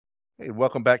Hey,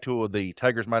 welcome back to the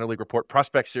Tigers Minor League Report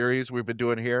Prospect Series we've been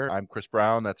doing here. I'm Chris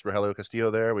Brown. That's Rogelio Castillo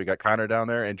there. We got Connor down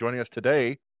there. And joining us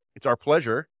today, it's our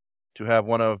pleasure to have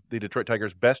one of the Detroit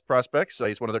Tigers' best prospects.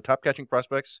 He's one of their top catching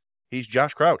prospects. He's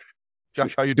Josh Crouch.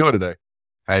 Josh, how you doing today?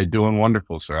 Hey, doing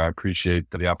wonderful, sir. I appreciate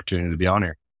the opportunity to be on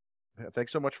here. Yeah,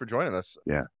 thanks so much for joining us.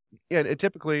 Yeah. Yeah, and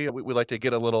typically we like to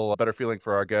get a little better feeling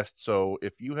for our guests. So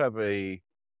if you have an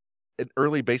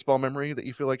early baseball memory that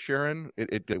you feel like sharing,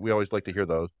 we always like to hear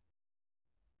those.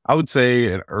 I would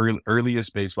say an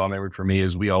earliest baseball memory for me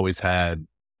is we always had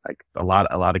like a lot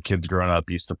of kids growing up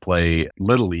used to play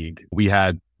Little League. We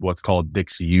had what's called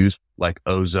Dixie Youth, like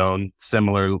Ozone,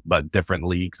 similar but different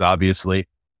leagues, obviously.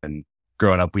 And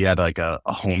growing up, we had like a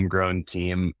homegrown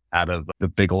team out of the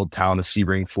big old town of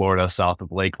Sebring, Florida, south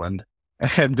of Lakeland.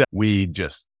 And we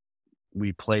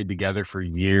played together for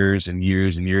years and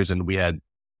years and years. And we had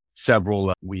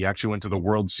several, we actually went to the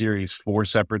World Series 4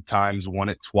 separate times, won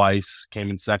it twice, came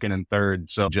in second and third.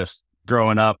 So just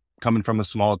growing up, coming from a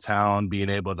small town, being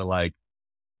able to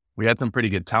we had some pretty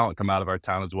good talent come out of our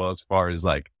town as well, as far as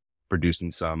like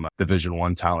producing some Division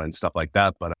I talent and stuff like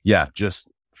that. But yeah, just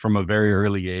from a very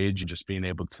early age, just being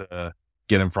able to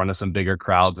get in front of some bigger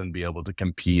crowds and be able to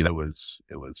compete, it was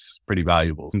pretty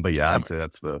valuable. But yeah, I'd say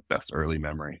that's the best early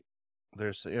memory.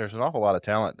 There's an awful lot of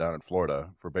talent down in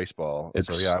Florida for baseball.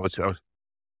 So yeah, I was going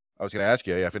to ask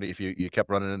you if you kept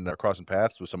running and crossing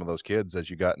paths with some of those kids as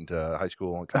you got into high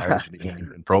school and college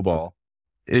and pro ball.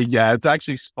 Yeah, it's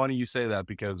actually funny you say that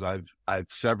because I've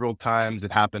several times,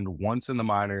 it happened once in the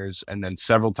minors and then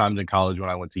several times in college when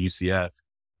I went to UCF.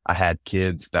 I had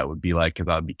kids that would be like,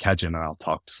 because I'd be catching and I'll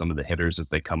talk to some of the hitters as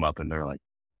they come up and they're like,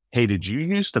 hey, did you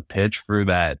used to pitch for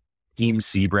that Team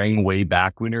Sebring way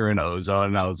back when you were in Ozone?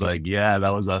 And I was like, yeah, that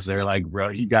was us. They're like, bro,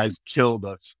 you guys killed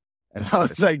us. And I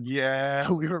was like, yeah,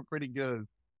 we were pretty good.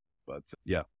 But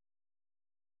yeah.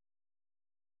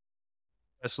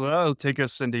 So that'll take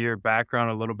us into your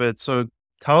background a little bit. So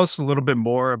tell us a little bit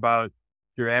more about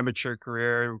your amateur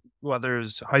career, whether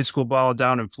it's high school ball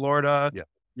down in Florida. Yeah.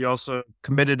 You also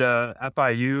committed to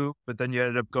FIU, but then you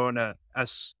ended up going to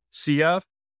SCF,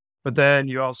 but then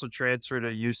you also transferred to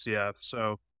UCF.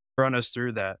 So run us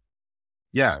through that.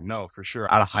 Yeah, no, for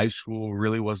sure. Out of high school,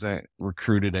 really wasn't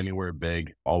recruited anywhere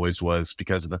big. Always was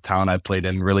because of the town I played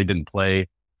in. Really didn't play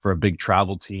for a big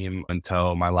travel team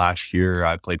until my last year.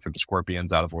 I played for the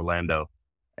Scorpions out of Orlando.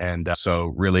 And so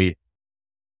really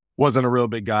wasn't a real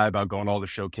big guy about going to all the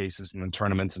showcases and the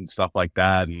tournaments and stuff like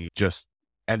that. And just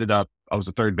ended up, I was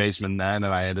a third baseman then,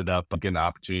 and I ended up getting an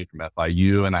opportunity from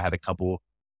FIU. And I had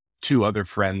two other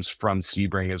friends from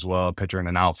Sebring as well, a pitcher and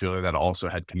an outfielder that also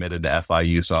had committed to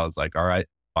FIU. So I was like, all right,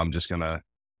 I'm just going to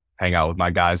hang out with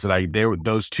my guys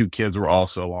those two kids were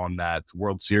also on that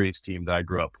World Series team that I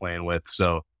grew up playing with.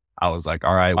 So I was like,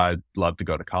 all right, I'd love to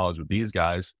go to college with these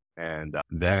guys. And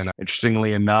then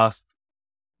interestingly enough,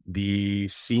 the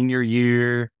senior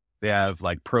year, they have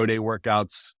like pro day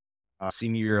workouts,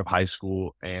 senior year of high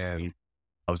school. And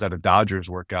I was at a Dodgers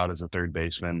workout as a third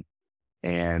baseman.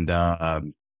 And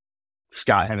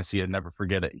Scott Hennessy, I'd never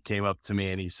forget it. He came up to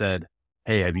me and he said,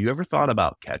 hey, have you ever thought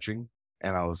about catching?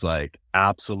 And I was like,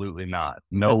 absolutely not.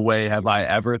 No way have I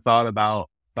ever thought about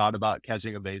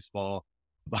catching a baseball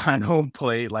behind home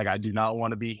plate. Like, I do not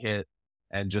want to be hit.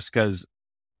 And just because,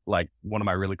 like, one of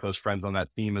my really close friends on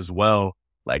that team as well,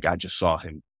 like, I just saw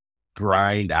him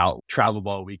grind out travel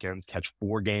ball weekends, catch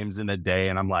 4 games in a day.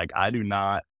 And I'm like, I do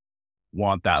not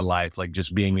want that life. Like,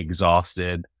 just being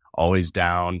exhausted, always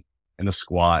down in a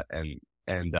squat. And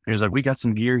he was like, we got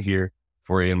some gear here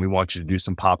for you, and we want you to do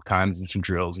some pop times and some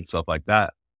drills and stuff like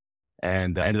that.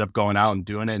 And I ended up going out and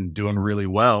doing it and doing really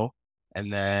well.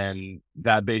 And then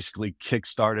that basically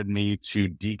kickstarted me to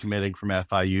decommitting from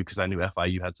FIU because I knew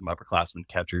FIU had some upperclassmen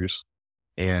catchers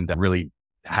and really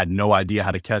had no idea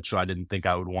how to catch. So I didn't think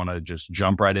I would want to just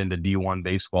jump right into D1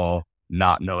 baseball,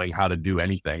 not knowing how to do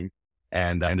anything.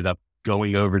 And I ended up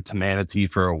going over to Manatee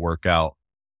for a workout.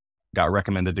 Got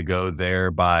recommended to go there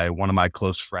by one of my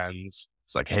close friends.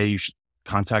 It's like, hey, you should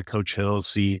contact Coach Hill,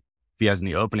 see if he has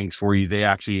any openings for you.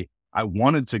 I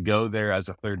wanted to go there as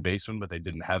a third baseman, but they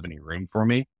didn't have any room for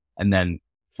me. And then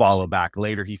follow back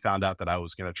later, he found out that I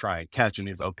was going to try and catch, and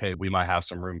he's okay, we might have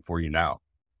some room for you now.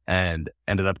 And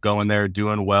ended up going there,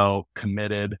 doing well,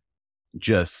 committed.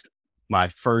 Just my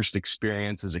first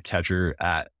experience as a catcher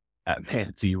at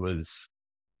Manatee was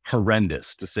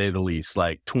horrendous, to say the least.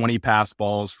 Like 20 pass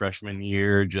balls freshman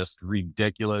year, just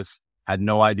ridiculous. Had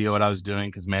no idea what I was doing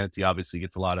because Manatee obviously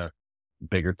gets a lot of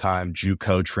bigger time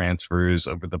JUCO transfers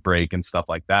over the break and stuff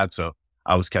like that. So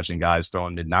I was catching guys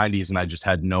throwing mid-90s and I just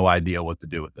had no idea what to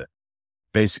do with it.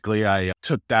 basically I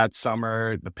took that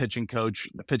summer. The pitching coach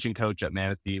at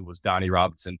Manatee was Donnie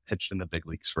Robinson, pitched in the big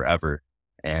leagues forever.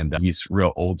 And he's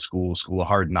real old school of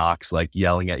hard knocks, like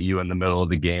yelling at you in the middle of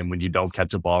the game when you don't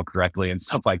catch a ball correctly and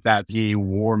stuff like that. He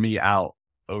wore me out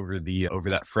over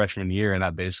that freshman year. And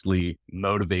that basically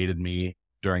motivated me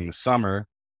during the summer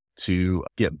to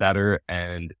get better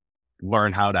and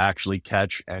learn how to actually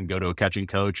catch and go to a catching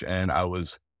coach. And I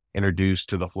was introduced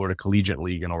to the Florida Collegiate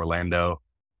League in Orlando.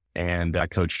 And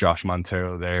Coach Josh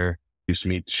Montero there introduced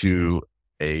me to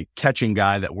a catching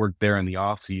guy that worked there in the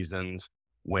off seasons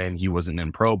when he wasn't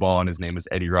in pro ball, and his name is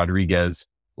Eddie Rodriguez.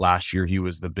 Last year, he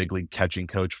was the big league catching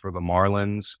coach for the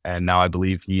Marlins, and now I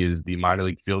believe he is the minor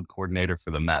league field coordinator for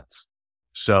the Mets.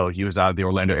 So he was out of the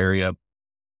Orlando area,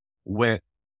 worked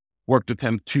with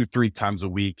him 2-3 times a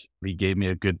week. He gave me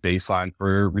a good baseline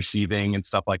for receiving and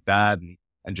stuff like that,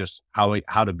 and just how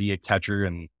to be a catcher.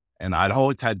 And I'd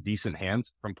always had decent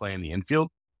hands from playing the infield,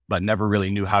 but never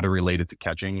really knew how to relate it to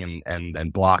catching,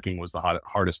 and blocking was the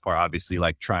hardest part, obviously,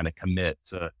 like trying to commit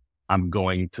to, I'm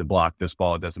going to block this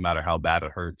ball. It doesn't matter how bad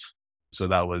it hurts. So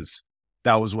that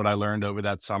was what I learned over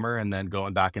that summer. And then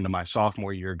going back into my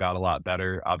sophomore year, got a lot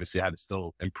better. Obviously I had to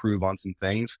still improve on some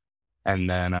things. And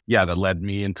then, that led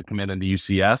me into committing to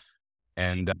UCF,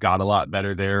 and got a lot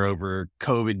better there over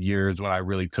COVID years when I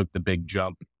really took the big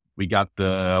jump.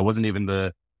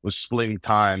 Was splitting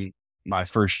time my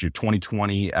first year,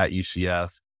 2020 at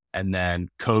UCF, and then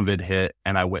COVID hit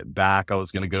and I went back. I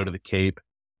was going to go to the Cape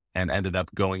and ended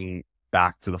up going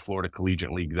back to the Florida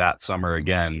Collegiate League that summer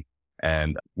again,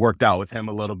 and worked out with him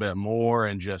a little bit more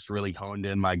and just really honed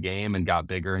in my game and got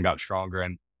bigger and got stronger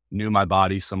and knew my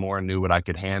body some more and knew what I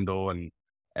could handle. And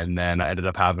then I ended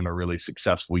up having a really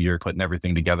successful year, putting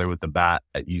everything together with the bat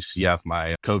at UCF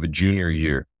my COVID junior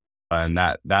year. And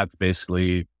that's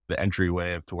basically the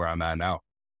entryway to where I'm at now.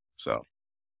 So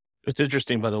it's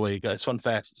interesting, by the way, guys. Fun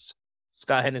fact: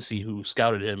 Scott Hennessy, who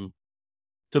scouted him,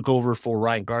 took over for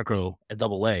Ryan Garko at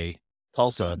Double-A,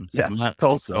 Tulsa. Yes,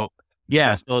 Tulsa. So,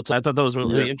 yeah, so I thought that was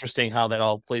really interesting how that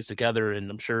all plays together,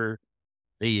 and I'm sure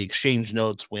they exchanged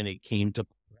notes when it came to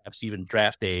perhaps even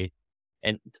draft day.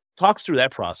 And talks through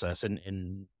that process.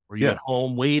 And were you at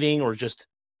home waiting, or just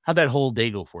how'd that whole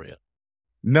day go for you?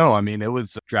 No, I mean, it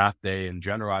was draft day in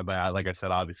general. But like I said,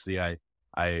 obviously I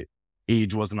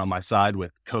age wasn't on my side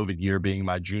with COVID year being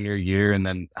my junior year and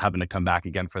then having to come back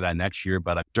again for that next year.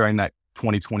 But during that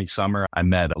 2020 summer, I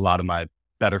met a lot of my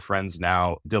better friends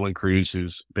now. Dylan Cruz,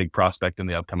 who's a big prospect in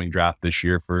the upcoming draft this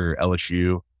year for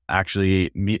LSU.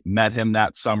 Actually met him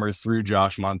that summer through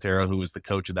Josh Montero, who was the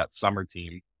coach of that summer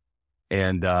team,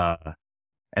 and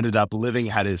ended up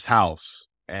living at his house.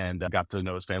 And got to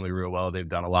know his family real well. They've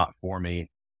done a lot for me,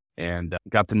 and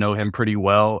got to know him pretty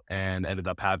well, and ended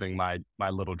up having my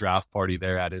little draft party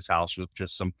there at his house with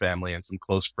just some family and some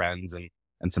close friends and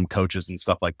some coaches and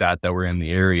stuff like that were in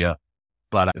the area.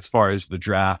 But as far as the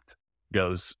draft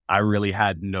goes, I really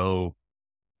had no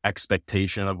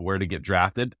expectation of where to get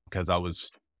drafted because I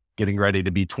was getting ready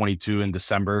to be 22 in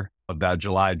December of that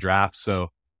July draft. So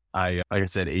like I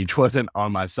said, age wasn't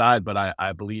on my side, but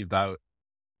I believe that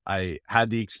I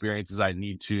had the experiences I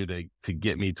need to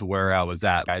get me to where I was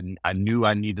at. I knew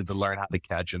I needed to learn how to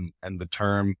catch, and the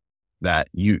term that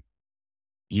you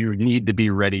need to be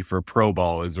ready for pro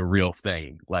ball is a real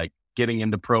thing. Like getting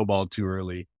into pro ball too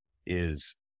early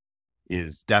is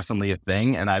definitely a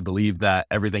thing. And I believe that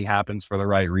everything happens for the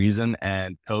right reason,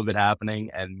 and COVID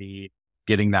happening and me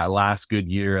getting that last good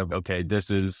year of, okay, this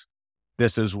is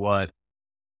what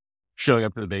showing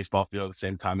up to the baseball field at the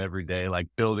same time every day, like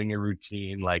building a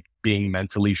routine, like being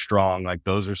mentally strong. Like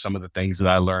those are some of the things that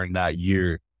I learned that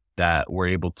year that were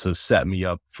able to set me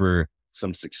up for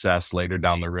some success later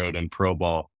down the road in pro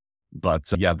ball. But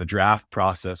the draft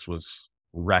process was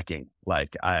wrecking.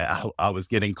 Like I was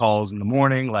getting calls in the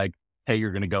morning, like, hey,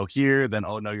 you're going to go here. Then,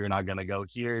 oh no, you're not going to go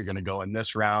here. You're going to go in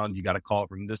this round. You got a call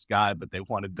from this guy, but they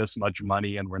wanted this much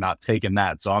money and we're not taking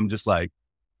that. So I'm just like,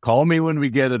 call me when we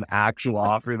get an actual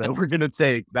offer that we're going to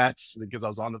take. That's because I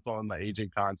was on the phone with my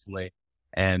agent constantly.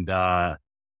 And I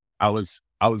was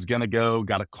going to go,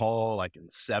 got a call like in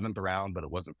the 7th round, but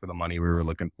it wasn't for the money we were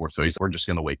looking for. So he said, we're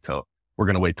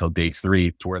going to wait till day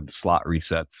 3 to where the slot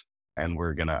resets, and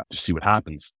we're going to see what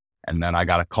happens. And then I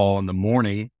got a call in the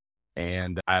morning,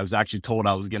 and I was actually told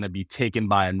I was going to be taken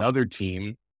by another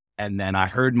team. And then I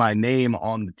heard my name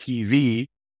on the TV,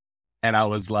 and I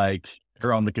was like,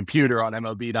 or on the computer on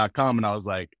MLB.com. And I was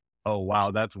like, oh,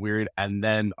 wow, that's weird. And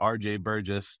then RJ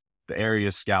Burgess, the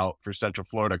area scout for Central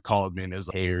Florida, called me and is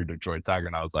like, hey, you're a Detroit Tiger.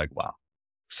 And I was like, wow.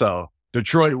 So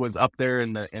Detroit was up there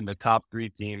in the top 3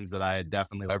 teams that I had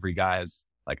definitely, every guy is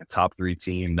like a top 3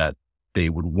 team that they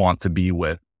would want to be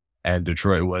with. And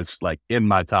Detroit was like in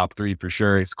my top 3 for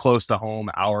sure. It's close to home,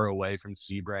 hour away from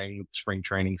Sebring spring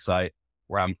training site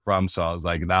where I'm from. So I was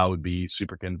like, that would be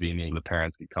super convenient. The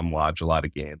parents could come watch a lot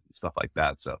of games and stuff like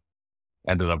that. So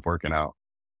ended up working out.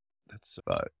 That's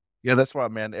yeah, that's why,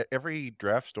 man. Every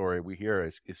draft story we hear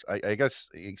is I guess,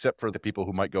 except for the people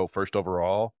who might go first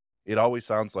overall, it always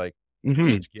sounds like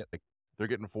kids get like they're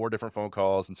getting 4 different phone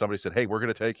calls, and somebody said, "Hey, we're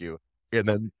going to take you," and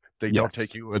then they don't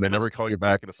take you, and they never call you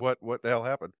back, and it's what the hell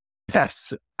happened?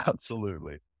 Yes,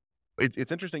 absolutely.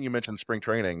 It's interesting you mentioned spring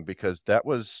training because that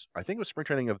was, I think it was spring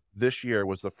training of this year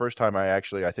was the first time I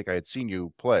think I had seen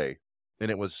you play, and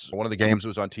it was one of the games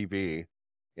was on TV,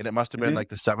 and it must have been like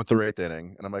the 7th or 8th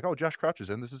inning, and I'm like, oh, Josh Crouch is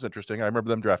in. This is interesting. I remember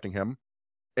them drafting him,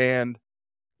 and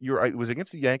it was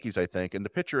against the Yankees, I think, and the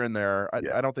pitcher in there,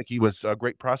 I don't think he was a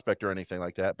great prospect or anything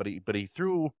like that, but he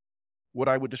threw what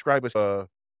I would describe as a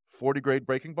 40 grade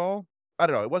breaking ball. I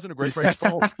don't know. It wasn't a great breaking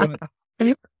ball,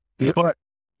 but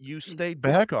you stayed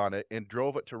back on it and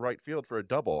drove it to right field for a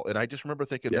double. And I just remember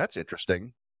thinking, that's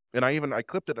interesting. And I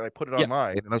clipped it and I put it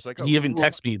online, and I was like, oh, he even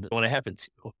texted me when it happened to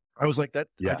you. I was like,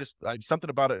 something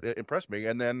about it impressed me.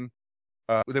 And then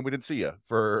we didn't see you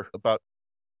for about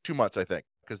 2 months, I think,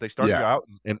 because they started you out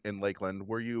in Lakeland.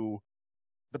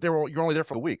 But you're only there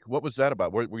for a week. What was that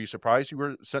about? Were you surprised you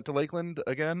were sent to Lakeland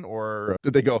again, or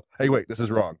did they go, hey, wait, this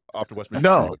is wrong, off to West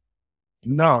Michigan?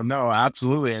 No,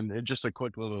 absolutely. And just a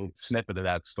quick little snippet of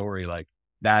that story. Like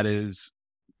that is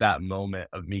that moment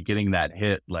of me getting that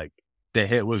hit. Like the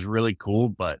hit was really cool,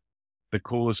 but the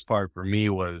coolest part for me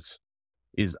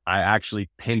is I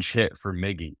actually pinch hit for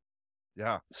Miggy.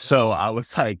 Yeah. So I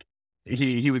was like,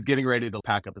 he was getting ready to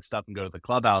pack up his stuff and go to the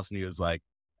clubhouse, and he was like,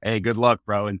 hey, good luck,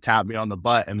 bro, and tapped me on the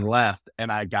butt and left.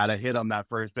 And I got a hit on that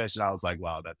first pitch, and I was like,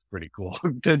 wow, that's pretty cool.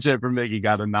 Pinch hit for Miggy,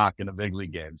 got a knock in a big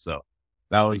league game. So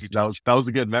that was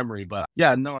a good memory. But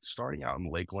yeah, no, starting out in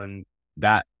Lakeland,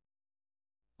 that,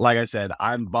 like I said,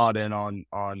 I'm bought in on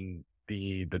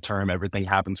the term everything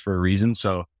happens for a reason.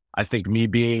 So I think me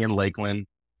being in Lakeland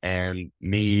and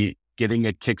me getting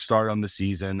a kickstart on the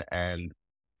season and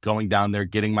going down there,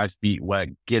 getting my feet wet,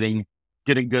 getting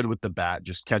good with the bat,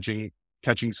 just catching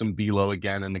some velo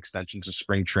again and extensions of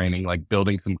spring training, like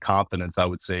building some confidence, I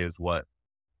would say, is what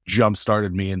jump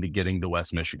started me into getting to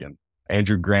West Michigan.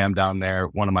 Andrew Graham down there,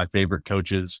 one of my favorite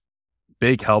coaches,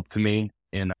 big help to me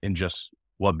in just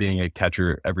what being a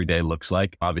catcher every day looks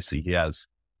like. Obviously, he has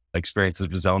experiences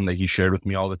of his own that he shared with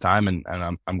me all the time, and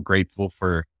I'm grateful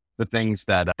for the things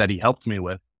that he helped me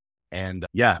with. And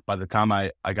by the time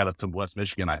I got up to West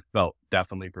Michigan, I felt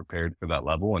definitely prepared for that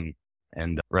level,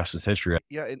 and the rest is history.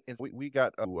 Yeah, and we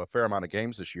got a fair amount of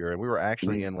games this year, and we were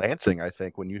actually in Lansing, I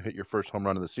think, when you hit your first home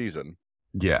run of the season.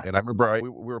 Yeah. And I remember we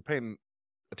were paying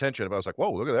attention, but I was like,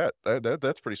 whoa, look at that.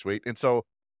 That's pretty sweet. And so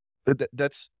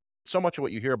that's so much of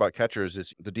what you hear about catchers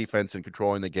is the defense and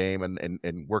controlling the game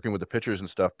and working with the pitchers and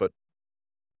stuff. But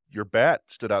your bat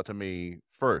stood out to me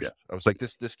first. Yeah. I was like,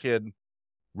 this kid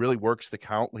really works the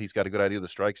count. He's got a good idea of the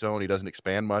strike zone. He doesn't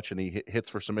expand much, and he hits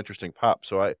for some interesting pop.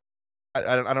 So I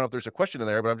don't know if there's a question in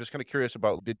there, but I'm just kind of curious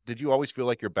about, did you always feel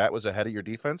like your bat was ahead of your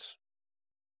defense?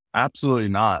 Absolutely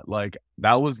not. Like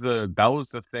that was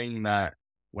the thing that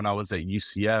when I was at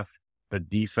UCF, the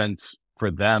defense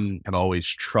for them had always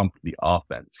trumped the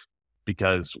offense,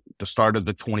 because the start of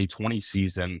the 2020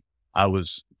 season, I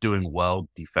was doing well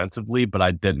defensively, but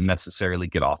I didn't necessarily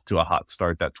get off to a hot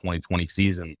start that 2020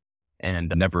 season,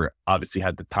 and never obviously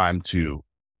had the time to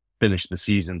finish the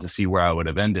season to see where I would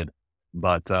have ended.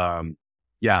 But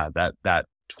that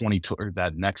 22 or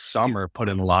that next summer put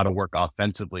in a lot of work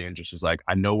offensively, and just was like,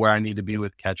 I know where I need to be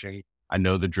with catching. I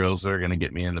know the drills that are going to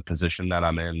get me in the position that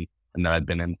I'm in and that I've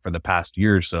been in for the past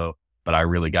year or so, but I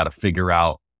really got to figure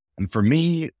out. And for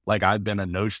me, like I've been a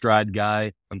no stride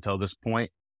guy until this point.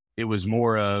 It was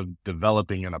more of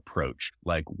developing an approach,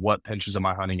 like what pitches am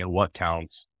I hunting and what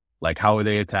counts, like how are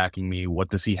they attacking me? What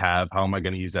does he have? How am I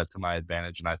going to use that to my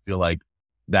advantage? And I feel like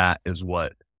that is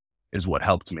what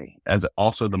helped me. As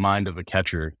also the mind of a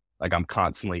catcher, like I'm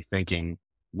constantly thinking,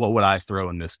 what would I throw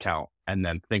in this count? And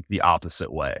then think the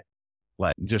opposite way.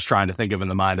 Like just trying to think of in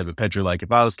the mind of a pitcher, like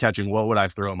if I was catching, what would I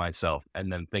throw myself?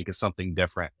 And then think of something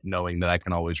different, knowing that I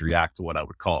can always react to what I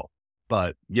would call.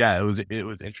 But yeah, it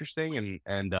was interesting,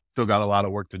 and still got a lot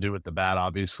of work to do with the bat,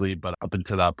 obviously. But up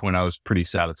until that point, I was pretty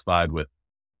satisfied with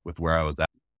where I was at.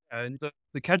 And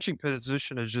the catching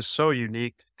position is just so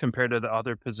unique compared to the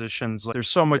other positions. Like, there's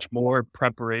so much more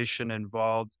preparation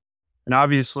involved. And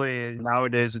obviously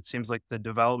nowadays it seems like the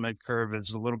development curve is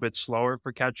a little bit slower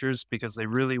for catchers because they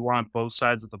really want both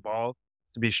sides of the ball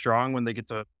to be strong when they get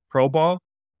to pro ball.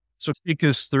 So take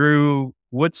us through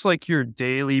what's like your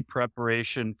daily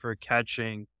preparation for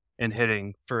catching and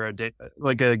hitting for a day,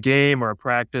 like a game or a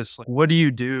practice? Like, what do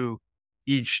you do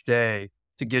each day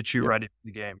to get you Yeah. ready for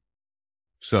the game?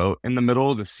 So in the middle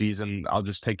of the season, I'll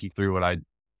just take you through what I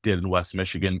did in West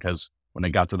Michigan, because when it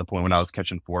got to the point when I was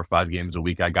catching 4 or 5 games a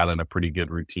week, I got in a pretty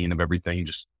good routine of everything,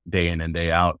 just day in and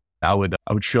day out. I would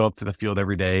show up to the field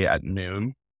every day at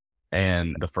noon,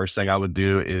 and the first thing I would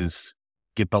do is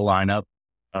get the lineup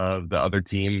of the other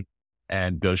team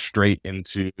and go straight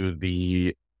into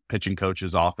the pitching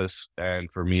coach's office. And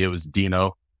for me, it was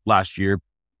Dino last year,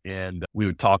 and we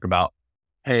would talk about,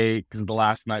 hey, because the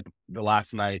last night,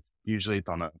 usually it's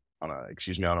on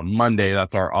a Monday,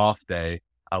 that's our off day.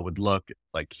 I would look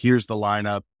like, here's the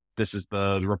lineup. This is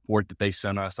the report that they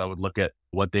sent us. I would look at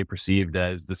what they perceived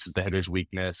as, this is the hitter's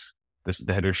weakness. This is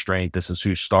the hitter's strength. This is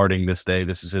who's starting this day.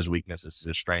 This is his weakness. This is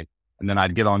his strength. And then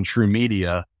I'd get on True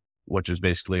Media, which is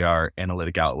basically our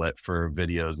analytic outlet for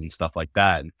videos and stuff like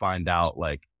that, and find out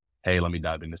like, hey, let me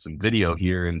dive into some video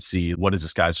here and see, what does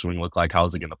this guy's swing look like?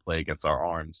 How's it going to play against our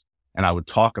arms? And I would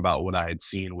talk about what I had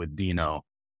seen with Dino,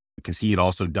 because he had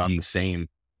also done the same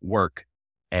work.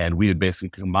 And we would basically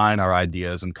combine our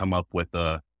ideas and come up with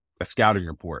a scouting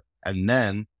report. And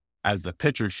then as the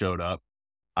pitcher showed up,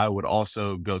 I would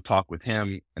also go talk with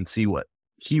him and see what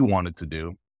he wanted to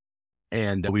do.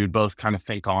 And we would both kind of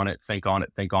think on it.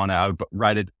 I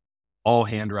would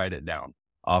handwrite it down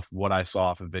off what I saw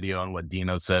off a video and what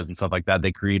Dino says and stuff like that.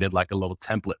 They created like a little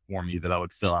template for me that I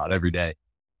would fill out every day.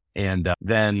 And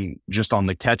then just on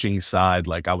the catching side,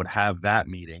 like I would have that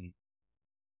meeting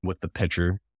with the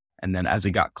pitcher. And then as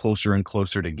it got closer and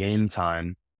closer to game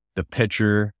time, the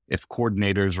pitcher, if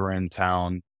coordinators were in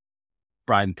town,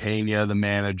 Brian Pena, the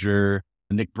manager,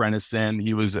 Nick Bredesen,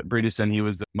 he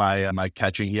was my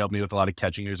catching. He helped me with a lot of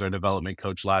catching. He was our development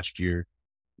coach last year.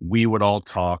 We would all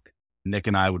talk. Nick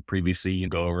and I would previously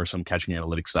go over some catching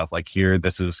analytics stuff. Like here,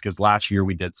 this is because last year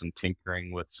we did some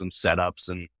tinkering with some setups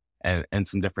and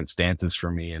some different stances for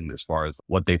me, and as far as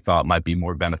what they thought might be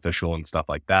more beneficial and stuff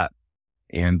like that.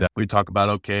 And we talk about,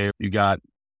 okay, you got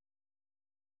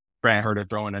Brant Herter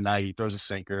throwing a night, he throws a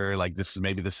sinker, like this is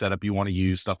maybe the setup you want to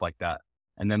use, stuff like that.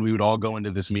 And then we would all go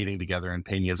into this meeting together in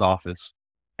Pena's office.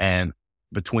 And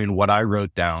between what I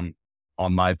wrote down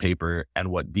on my paper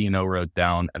and what Dino wrote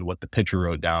down and what the pitcher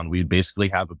wrote down, we'd basically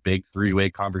have a big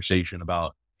 3-way conversation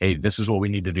about, hey, this is what we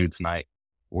need to do tonight.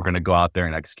 We're going to go out there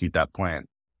and execute that plan.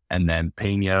 And then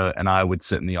Pena and I would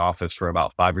sit in the office for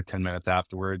about 5 or 10 minutes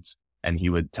afterwards. And he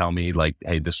would tell me like,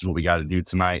 hey, this is what we got to do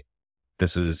tonight.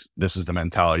 This is the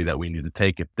mentality that we need to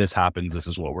take. If this happens, this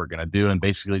is what we're going to do. And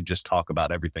basically just talk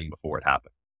about everything before it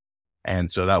happened.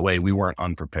 And so that way we weren't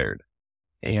unprepared.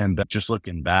 And just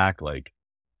looking back, like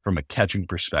from a catching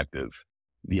perspective,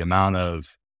 the amount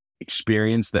of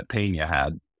experience that Pena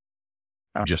had,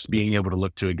 just being able to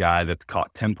look to a guy that's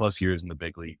caught 10 plus years in the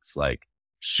big leagues, like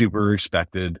super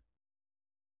respected,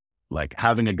 like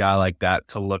having a guy like that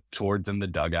to look towards in the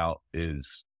dugout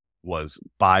was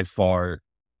by far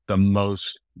the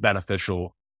most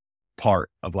beneficial part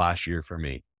of last year for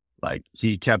me. Like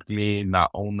he kept me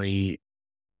not only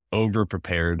over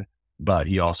prepared, but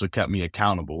he also kept me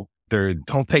accountable.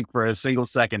 Don't think for a single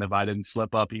second if I didn't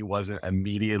slip up, he wasn't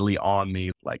immediately on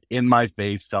me, like in my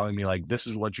face, telling me like, this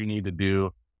is what you need to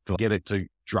do to get it to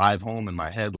drive home in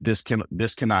my head. This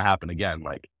cannot happen again.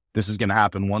 Like this is going to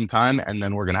happen one time, and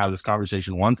then we're going to have this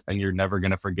conversation once, and you're never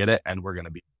going to forget it. And we're going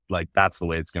to be like, that's the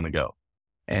way it's going to go.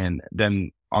 And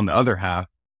then on the other half,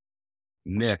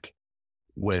 Nick,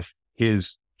 with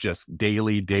his just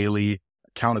daily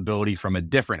accountability from a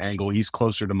different angle, he's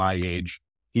closer to my age.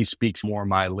 He speaks more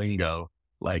my lingo.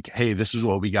 Like, hey, this is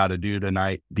what we got to do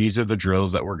tonight. These are the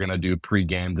drills that we're going to do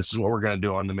pregame. This is what we're going to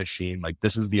do on the machine. Like,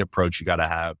 this is the approach you got to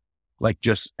have. Like,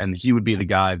 and he would be the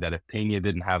guy that if Pena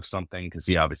didn't have something, because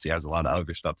he obviously has a lot of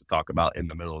other stuff to talk about in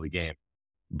the middle of the game.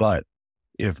 But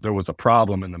if there was a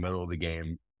problem in the middle of the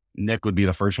game, Nick would be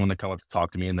the first one to come up to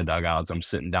talk to me in the dugouts. I'm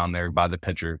sitting down there by the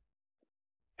pitcher.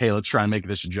 Hey, let's try and make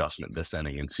this adjustment this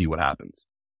inning and see what happens.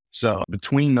 So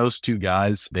between those two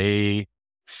guys, they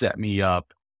set me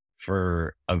up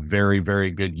for a very,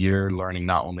 very good year, learning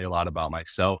not only a lot about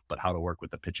myself, but how to work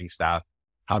with the pitching staff,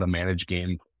 how to manage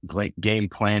game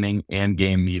planning and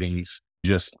game meetings.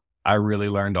 I really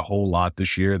learned a whole lot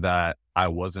this year that I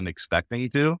wasn't expecting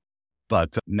to,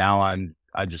 but now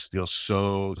I just feel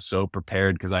so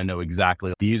prepared because I know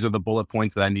exactly these are the bullet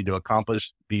points that I need to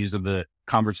accomplish. These are the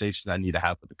conversations I need to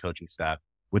have with the coaching staff,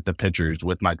 with the pitchers,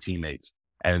 with my teammates.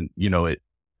 And, it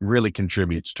really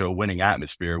contributes to a winning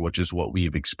atmosphere, which is what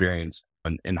we've experienced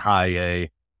in high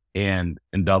A and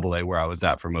in AA where I was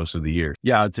at for most of the year.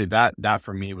 Yeah, I'd say that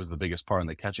for me was the biggest part on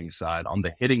the catching side. On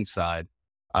the hitting side,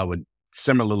 I would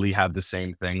similarly have the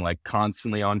same thing, like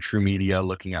constantly on True Media,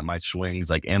 looking at my swings,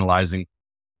 like analyzing,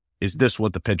 is this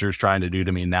what the pitcher is trying to do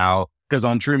to me now? Because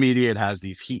on True Media, it has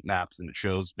these heat maps and it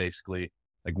shows basically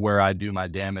like where I do my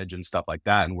damage and stuff like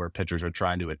that, and where pitchers are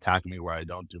trying to attack me where I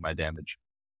don't do my damage.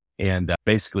 And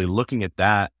basically looking at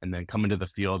that and then coming to the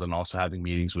field and also having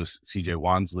meetings with CJ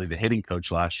Wansley, the hitting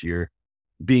coach last year,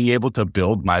 being able to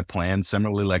build my plan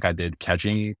similarly like I did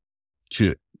catching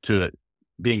to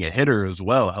being a hitter as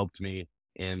well helped me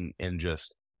in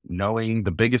just knowing.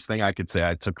 The biggest thing I could say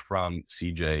I took from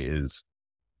CJ is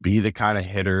be the kind of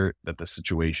hitter that the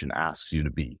situation asks you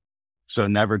to be. So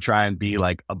never try and be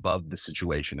like above the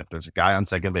situation. If there's a guy on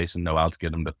second base and no outs,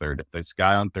 get him to third. If there's a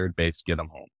guy on third base, get him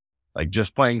home. Like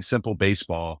just playing simple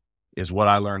baseball is what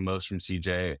I learned most from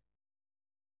CJ,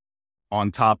 on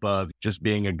top of just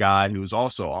being a guy who's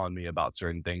also on me about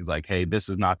certain things like, hey, this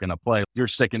is not going to play. You're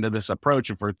sticking to this approach.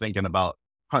 If we're thinking about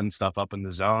hunting stuff up in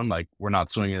the zone, like we're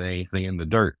not swinging anything in the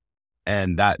dirt.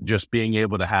 And that just being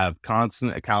able to have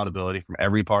constant accountability from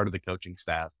every part of the coaching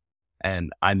staff.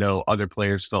 And I know other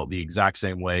players felt the exact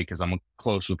same way because I'm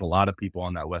close with a lot of people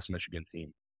on that West Michigan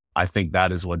team. I think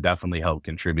that is what definitely helped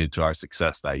contribute to our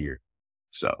success that year.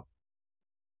 So,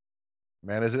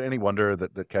 man, is it any wonder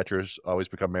that catchers always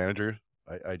become managers?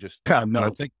 I just no.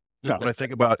 when I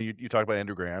think about you talk about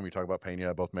Andrew Graham, you talk about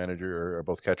Pena, both manager or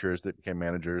both catchers that became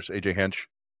managers. AJ Hinch,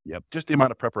 yep. Just the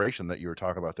amount of preparation that you were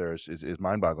talking about there is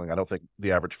mind-boggling. I don't think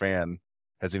the average fan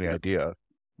has any idea.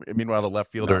 Meanwhile, the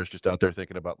left fielder is just out there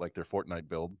thinking about like their Fortnite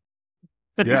build.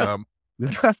 Yeah.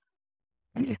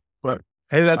 But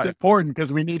hey, that's important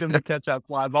because we need him to catch that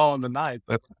fly ball in the ninth.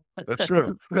 That's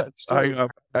true. That's true.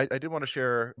 I did want to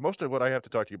share most of what I have to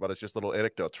talk to you about is just little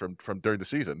anecdotes from during the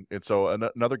season. And so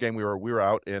another game we were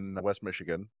out in West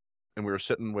Michigan, and we were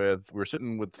sitting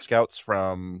with scouts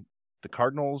from the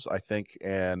Cardinals, I think,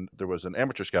 and there was an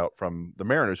amateur scout from the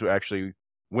Mariners who actually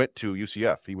went to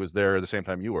UCF. He was there at the same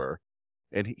time you were,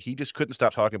 and he just couldn't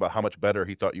stop talking about how much better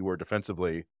he thought you were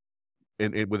defensively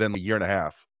within a year and a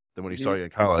half than when he saw you in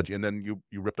college. And then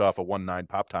you ripped off a 1-9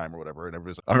 pop time or whatever, and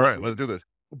everybody's like, all right, let's do this.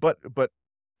 But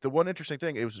the one interesting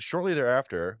thing, it was shortly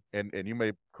thereafter, and you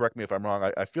may correct me if I'm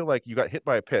wrong, I feel like you got hit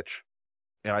by a pitch,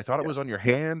 and I thought it was on your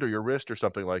hand or your wrist or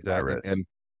something like that.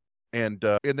 And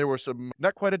there was some,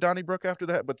 not quite a Donnybrook after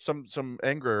that, but some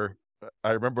anger.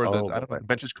 I remember I don't know,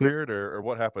 benches cleared or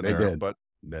what happened they there. Did. But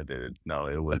they did. No,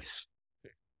 it was.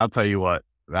 I'll tell you what.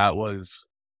 That was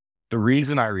the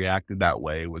reason I reacted that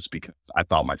way was because I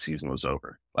thought my season was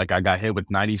over. Like I got hit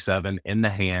with 97 in the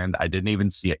hand. I didn't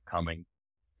even see it coming,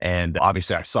 and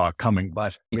obviously I saw it coming,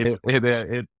 but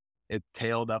it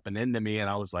tailed up and into me,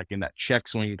 and I was like in that check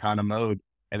swing kind of mode,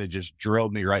 and it just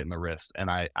drilled me right in the wrist,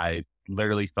 and I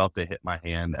literally felt it hit my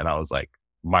hand, and I was like,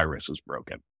 my wrist was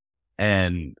broken,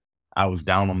 and I was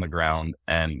down on the ground,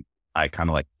 and I kind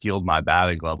of like peeled my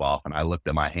batting glove off, and I looked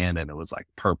at my hand, and it was like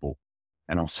purple,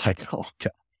 and I was like, oh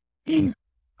God.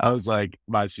 I was like,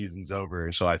 my season's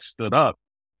over. So I stood up,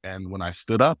 and when I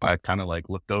stood up, I kind of like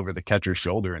looked over the catcher's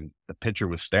shoulder, and the pitcher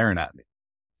was staring at me.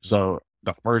 So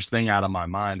the first thing out of my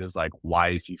mind is like, why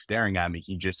is he staring at me?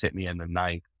 He just hit me in the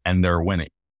ninth and they're winning.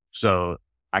 So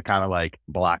I kind of like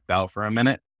blacked out for a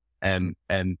minute and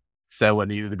said what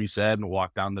needed to be said and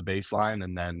walked down the baseline.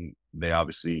 And then they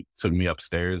obviously took me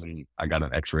upstairs, and I got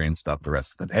an x-ray and stuff the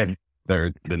rest of the day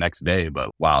the next day.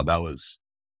 But wow, that was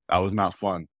not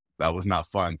fun. That was not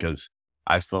fun because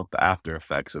I felt the after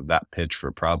effects of that pitch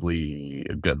for probably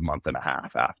a good month and a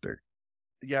half after.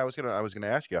 Yeah, I was gonna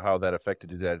ask you how that affected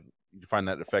you. Did you find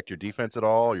that affect your defense at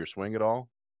all, your swing at all?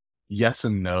 Yes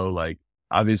and no. Like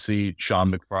obviously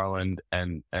Sean McFarland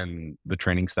and the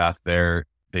training staff there,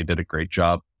 they did a great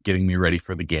job getting me ready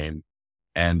for the game.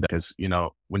 And because,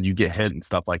 when you get hit and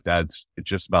stuff like that, it's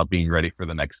just about being ready for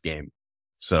the next game.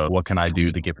 So what can I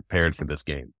do to get prepared for this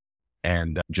game?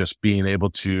 And just being able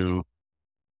to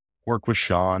work with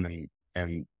Sean.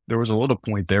 And there was a little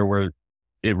point there where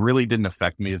it really didn't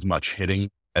affect me as much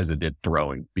hitting as it did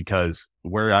throwing, because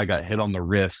where I got hit on the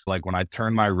wrist, like when I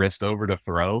turned my wrist over to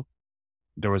throw,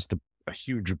 there was a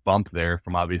huge bump there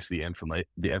from obviously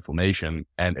the inflammation,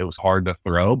 and it was hard to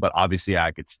throw, but obviously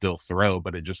I could still throw,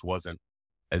 but it just wasn't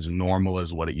as normal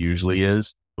as what it usually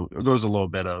is. There was a little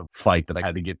bit of fight that I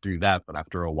had to get through that, but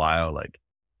after a while,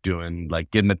 getting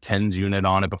the TENS unit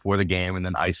on it before the game and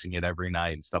then icing it every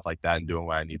night and stuff like that, and doing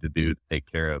what I need to do to take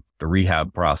care of the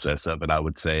rehab process of it, I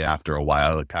would say after a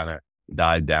while it kind of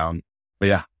died down. But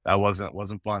yeah, that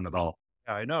wasn't fun at all.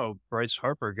 I know Bryce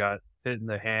Harper got hit in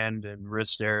the hand and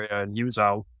wrist area, and he was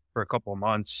out for a couple of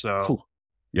months. So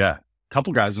Yeah. A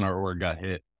couple guys in our org got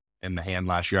hit in the hand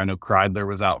last year. I know Kreidler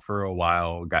was out for a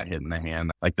while, got hit in the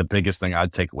hand. Like the biggest thing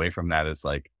I'd take away from that is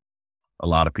like a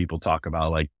lot of people talk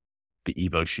about like the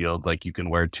Evo shield, like you can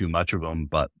wear too much of them,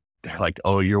 but they're like,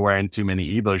 oh, you're wearing too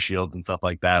many Evo shields and stuff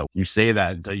like that. You say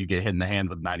that until you get hit in the hand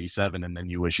with 97 and then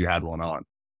you wish you had one on.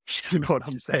 You know what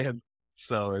I'm saying?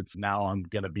 So it's now I'm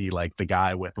going to be like the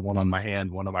guy with one on my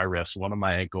hand, one on my wrist, one on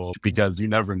my ankle, because you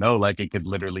never know. Like it could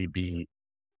literally be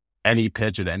any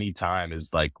pitch at any time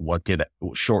is like what could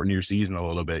shorten your season a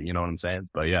little bit. You know what I'm saying?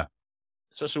 But yeah.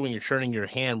 Especially when you're turning your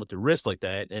hand with the wrist like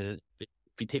that. And if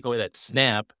you take away that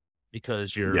snap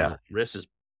because your wrist is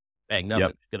banged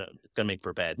up, it's gonna make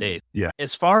for a bad day. Yeah.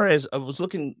 As far as I was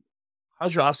looking,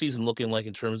 how's your off season looking like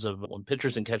in terms of when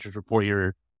pitchers and catchers report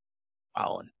your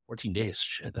in 14 days?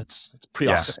 Shit, that's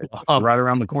pretty awesome. Right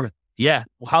around the corner. Yeah.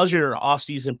 Well, how's your off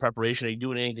season preparation? Are you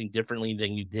doing anything differently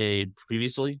than you did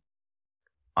previously?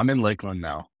 I'm in Lakeland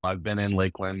now. I've been in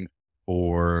Lakeland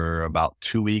for about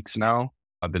 2 weeks now.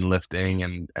 I've been lifting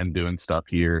and doing stuff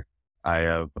here.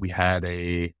 We had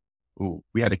a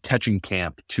catching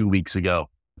camp 2 weeks ago.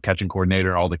 Catching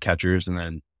coordinator, all the catchers, and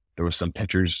then there was some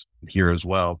pitchers here as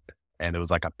well. And it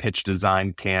was like a pitch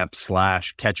design camp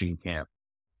 / catching camp.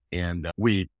 And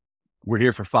we were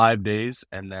here for 5 days.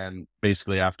 And then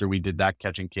basically after we did that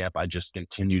catching camp, I just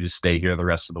continued to stay here the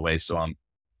rest of the way. So I'm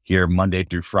here Monday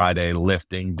through Friday,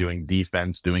 lifting, doing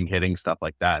defense, doing hitting, stuff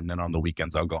like that. And then on the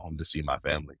weekends, I'll go home to see my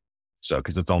family. So,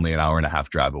 cause it's only an hour and a half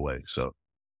drive away. So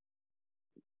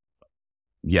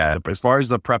yeah, as far as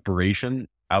the preparation,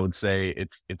 I would say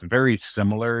it's very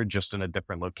similar, just in a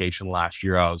different location. Last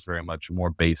year, I was very much more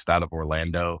based out of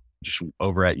Orlando, just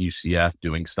over at UCF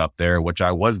doing stuff there, which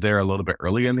I was there a little bit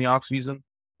early in the off season.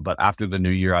 But after the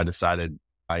new year, I decided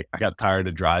I got tired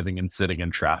of driving and sitting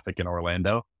in traffic in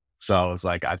Orlando. So I was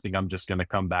like, I think I'm just going to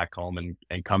come back home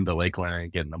and come to Lakeland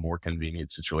and get in a more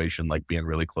convenient situation, like being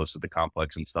really close to the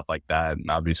complex and stuff like that. And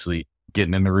obviously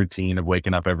getting in the routine of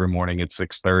waking up every morning at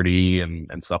 6:30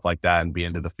 and stuff like that, and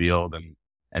being to the field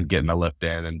and getting a lift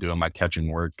in and doing my catching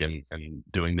work and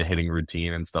doing the hitting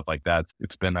routine and stuff like that.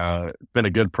 It's been a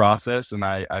good process. And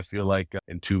I feel like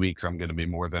in 2 weeks, I'm going to be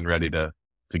more than ready to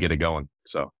get it going.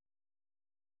 So.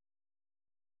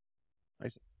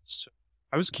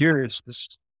 I was curious, this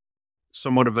is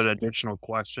somewhat of an additional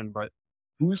question, but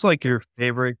who's like your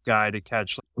favorite guy to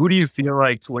catch? Who do you feel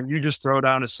like when you just throw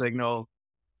down a signal,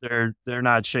 they're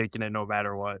not shaking it no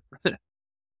matter what?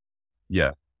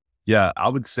 Yeah. I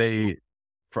would say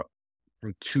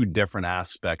from two different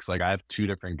aspects. Like I have two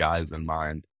different guys in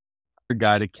mind. The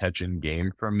guy to catch in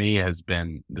game for me has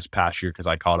been this past year, because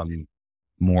I caught him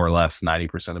more or less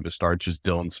 90% of his starts, is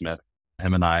Dylan Smith.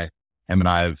 Him and I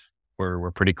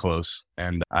we're pretty close,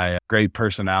 and great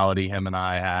personality. Him and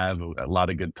I have a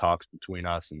lot of good talks between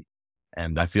us,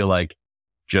 and I feel like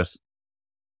just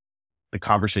the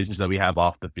conversations that we have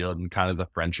off the field and kind of the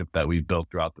friendship that we've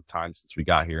built throughout the time since we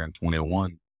got here in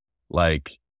 2021.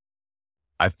 Like,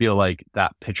 I feel like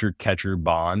that pitcher catcher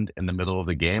bond in the middle of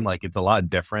the game, like it's a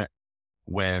lot different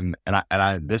when,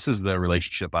 this is the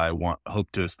relationship I hope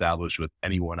to establish with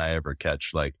anyone I ever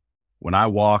catch. Like when I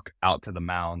walk out to the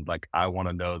mound, like I want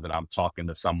to know that I'm talking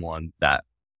to someone that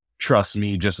trusts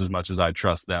me just as much as I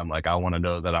trust them. Like I want to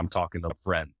know that I'm talking to a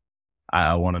friend.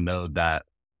 I want to know that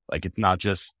like it's not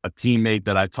just a teammate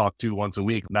that I talk to once a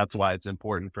week. That's why it's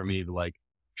important for me to like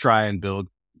try and build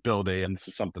and this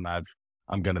is something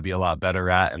I'm going to be a lot better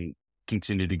at and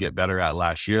continue to get better at.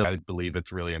 Last year, I believe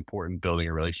it's really important building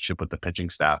a relationship with the pitching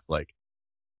staff. Like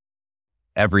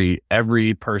every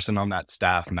person on that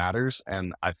staff matters.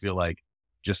 And I feel like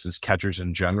just as catchers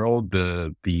in general,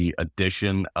 the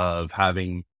addition of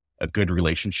having a good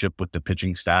relationship with the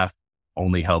pitching staff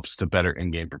only helps to better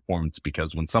in-game performance,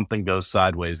 because when something goes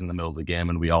sideways in the middle of the game,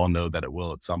 and we all know that it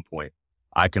will at some point,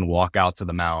 I can walk out to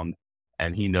the mound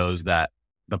and he knows that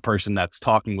the person that's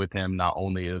talking with him not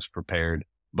only is prepared,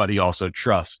 but he also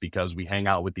trusts, because we hang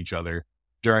out with each other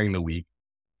during the week.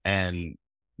 And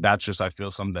that's just, I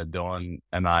feel, something that Dylan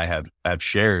and I have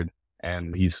shared,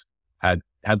 and he's had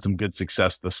some good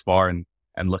success thus far and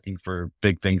looking for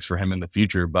big things for him in the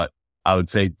future. But I would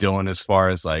say Dylan, as far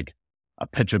as like a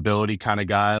pitchability kind of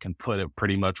guy, can put it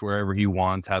pretty much wherever he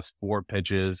wants, has 4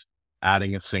 pitches,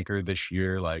 adding a sinker this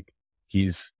year. Like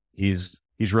he's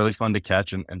really fun to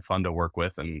catch and fun to work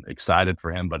with, and excited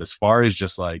for him. But as far as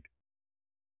just like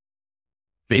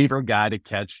favorite guy to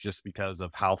catch, just because of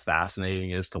how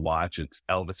fascinating it is to watch, it's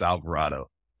Elvis Alvarado.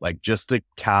 Like just to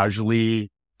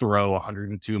casually throw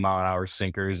 102 mile an hour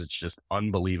sinkers, it's just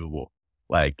unbelievable.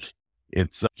 Like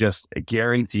it's just a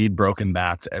guaranteed broken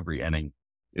bats every inning.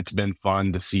 It's been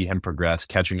fun to see him progress,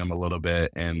 catching him a little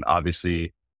bit. And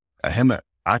obviously Him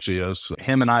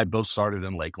and I both started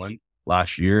in Lakeland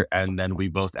last year, and then we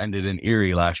both ended in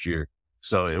Erie last year.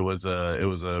 So it was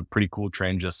a pretty cool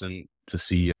transition to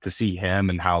see him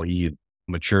and how he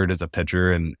matured as a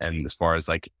pitcher, and as far as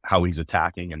like how he's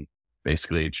attacking, and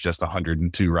basically it's just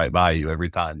 102 right by you every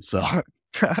time. So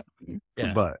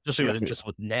Yeah, but just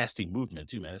with nasty movement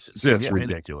too, man. it's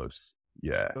ridiculous.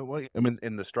 Yeah. Well, I mean,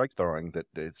 in the strike throwing, that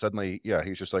it suddenly,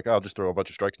 he's just like, I'll just throw a bunch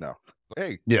of strikes now.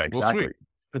 Hey, Yeah, well, exactly.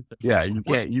 sweet. Yeah,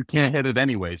 you can't hit it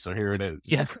anyway, so here it is.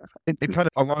 Yeah. And kind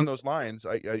of along those lines,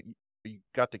 you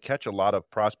got to catch a lot of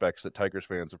prospects that Tigers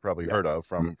fans have probably heard of,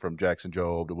 from Jackson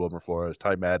Jobe to Wilmer Flores,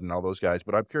 Ty Madden, all those guys.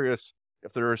 But I'm curious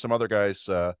if there are some other guys.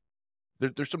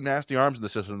 There's some nasty arms in the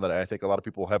system that I think a lot of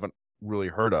people haven't really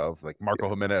heard of, like Marco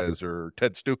Jimenez or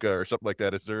Ted Stuka or something like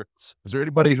that. Is there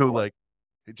anybody who, like,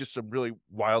 just some really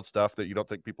wild stuff that you don't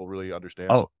think people really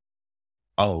understand?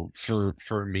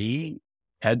 For me,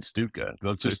 Ted Stuka.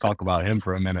 Let's just talk about him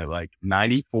for a minute. Like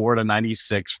 94 to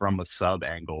 96 from a sub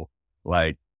angle.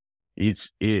 Like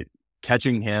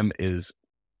catching him is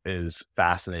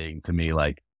fascinating to me.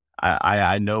 Like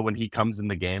I know when he comes in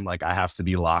the game, like I have to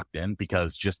be locked in,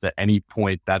 because just at any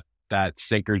point that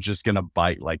sinker is just gonna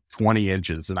bite like 20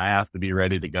 inches, and I have to be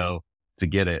ready to go to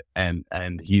get it. And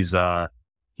he's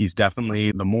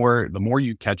definitely, the more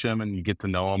you catch him and you get to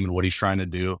know him and what he's trying to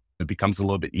do, it becomes a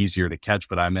little bit easier to catch.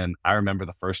 But I remember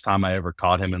the first time I ever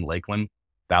caught him in Lakeland,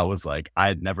 that was like, I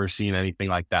had never seen anything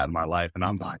like that in my life. And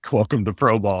I'm like, welcome to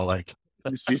pro ball. Like,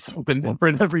 you see something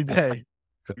different every day.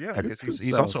 Yeah, because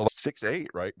he's also like 6'8",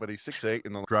 right? But he's 6'8"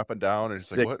 and then dropping down, and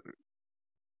it's like, what?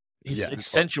 He's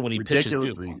extension when he pitches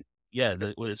too. Yeah,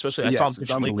 especially I saw him pitch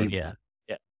in Lakeland.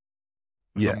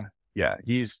 Yeah.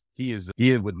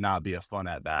 He would not be a fun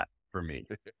at bat for me.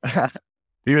 I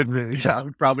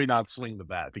would probably not swing the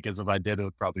bat, because if I did, it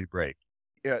would probably break.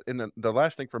 Yeah, and then the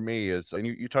last thing for me is, and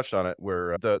you touched on it,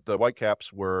 where the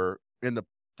Whitecaps were in the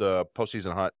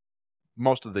postseason hunt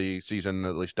most of the season,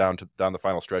 at least down the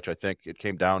final stretch. I think it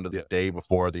came down to the day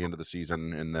before the end of the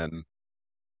season, and then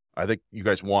I think you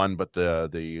guys won, but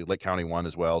the Lake County won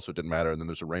as well, so it didn't matter. And then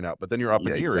there's a rain out. But then you're up in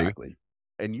Erie, exactly.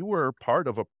 And you were part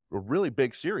of a really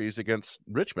big series against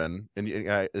Richmond. And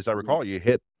as I recall, you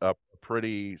hit a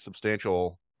pretty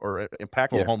substantial or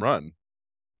impactful home run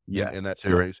in that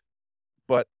series.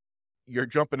 But you're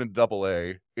jumping into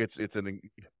Double-A. It's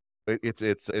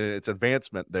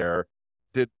advancement there.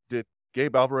 Did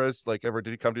Gabe Alvarez did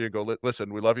he come to you and go,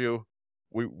 listen, we love you,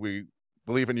 we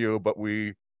believe in you, but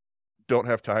we don't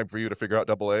have time for you to figure out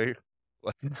Double-A?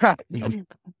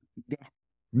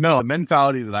 No, the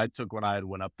mentality that I took when I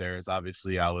went up there is,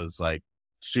 obviously I was like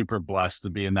super blessed to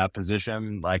be in that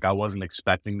position. Like, I wasn't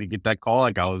expecting to get that call.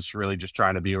 Like, I was really just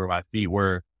trying to be where my feet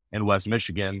were in West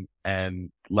Michigan,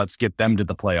 and let's get them to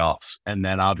the playoffs. And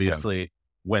then obviously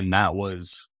when that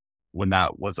was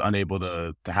unable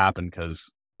to happen,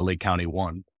 because Lake County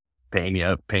won,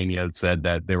 Pena said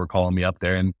that they were calling me up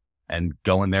there, and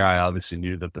going there, I obviously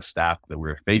knew that the staff that we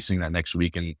were facing that next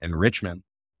week in Richmond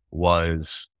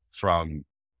was from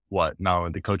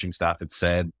the coaching staff had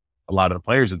said, a lot of the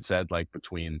players had said, like,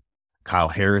 between Kyle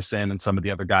Harrison and some of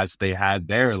the other guys that they had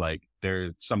there, like,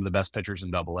 they're some of the best pitchers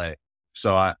in Double-A.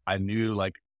 So I knew,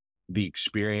 like, the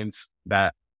experience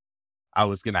that I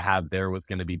was going to have there was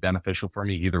going to be beneficial for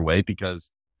me either way,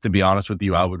 because, to be honest with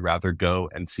you, I would rather go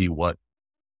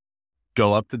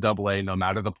up to Double-A, no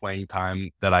matter the playing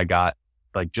time that I got,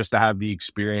 like, just to have the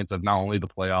experience of not only the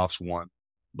playoffs, one,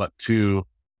 but two,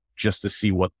 just to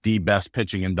see what the best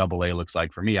pitching in Double-A looks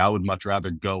like for me. I would much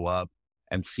rather go up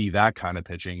and see that kind of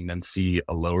pitching than see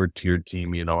a lower tiered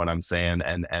team, you know what I'm saying?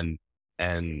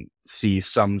 And see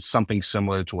something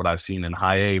similar to what I've seen in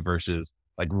High A versus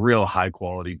like real high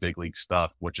quality big league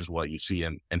stuff, which is what you see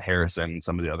in Harrison and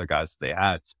some of the other guys that they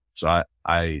had. So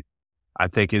I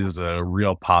think it is a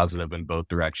real positive in both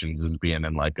directions, as being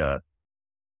in like a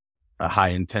high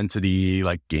intensity,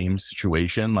 like, game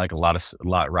situation, like a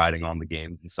lot riding on the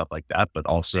games and stuff like that. But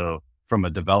also from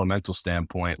a developmental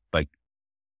standpoint, like,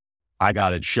 I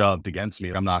got it shoved against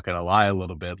me. I'm not going to lie a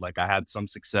little bit. Like, I had some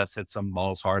success, hit some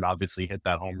balls hard, obviously hit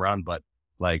that home run, but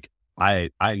like,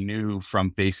 I knew from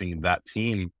facing that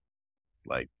team,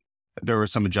 like, there were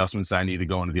some adjustments that I need to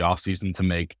go into the offseason to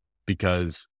make,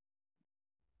 because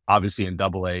obviously in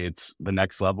Double-A, it's the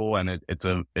next level, and it's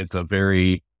a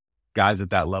very, guys at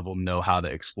that level know how to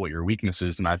exploit your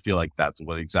weaknesses. And I feel like that's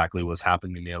what exactly was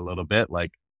happening to me a little bit.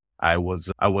 Like, I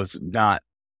was not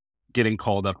getting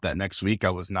called up that next week.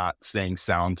 I was not staying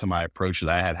sound to my approach that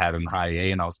I had in High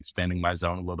A, and I was expanding my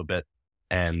zone a little bit,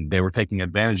 and they were taking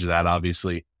advantage of that,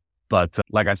 obviously. But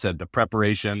like I said, the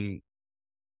preparation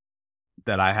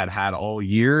that I had all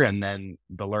year. And then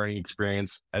the learning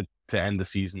experience to end the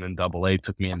season in AA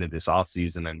took me into this off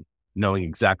season and knowing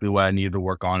exactly what I needed to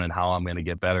work on and how I'm going to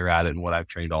get better at it and what I've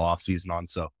trained all off season on.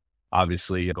 So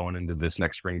obviously going into this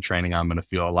next spring training, I'm going to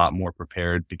feel a lot more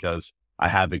prepared because I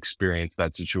have experienced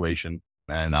that situation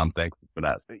and I'm thankful for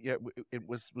that. Yeah.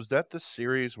 Was that the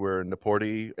series where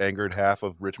Naporti angered half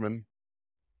of Richmond?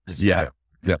 Yeah.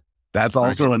 Yeah. That's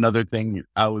also another thing.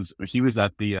 I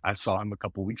saw him a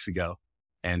couple weeks ago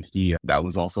and that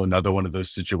was also another one of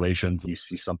those situations. You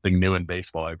see something new in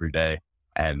baseball every day.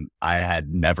 And I had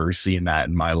never seen that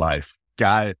in my life.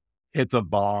 Guy hits a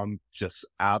bomb, just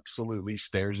absolutely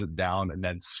stares it down, and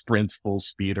then sprints full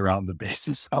speed around the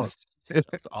bases. That's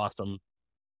awesome.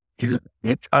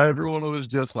 Everyone was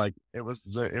just like, it was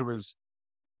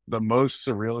the most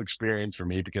surreal experience for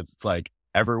me because it's like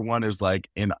everyone is like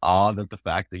in awe that the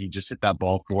fact that he just hit that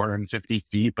ball 450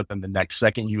 feet, but then the next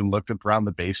second you looked around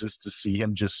the bases to see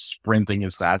him just sprinting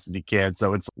as fast as he can.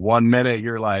 So it's 1 minute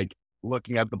you're like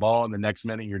looking at the ball and the next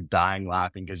minute you're dying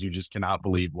laughing because you just cannot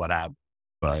believe what happened.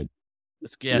 But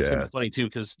it's gonna be funny too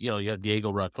because you have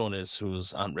Diego Racones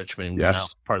who's on Richmond now,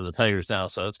 part of the Tigers now,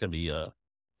 so it's gonna be a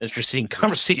interesting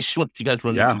conversation once you guys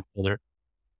run into each other.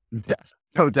 Yes,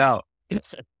 no doubt.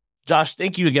 Josh,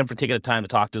 thank you again for taking the time to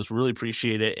talk to us. Really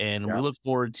appreciate it, and we look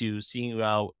forward to seeing you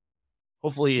out.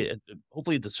 Hopefully at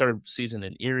the start of the season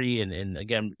in Erie, and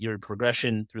again, your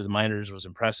progression through the minors was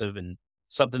impressive and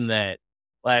something that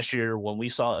last year when we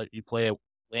saw you play at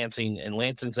Lansing, and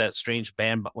Lansing's that strange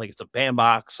band, like it's a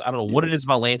bandbox. I don't know what it is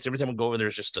about Lansing. Every time we go over,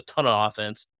 there's just a ton of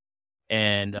offense.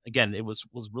 And again, it was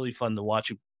really fun to watch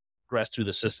you progress through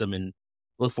the system and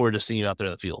look forward to seeing you out there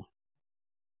in the field.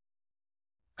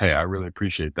 Hey, I really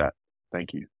appreciate that.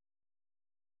 Thank you.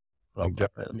 Let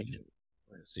me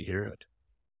see here.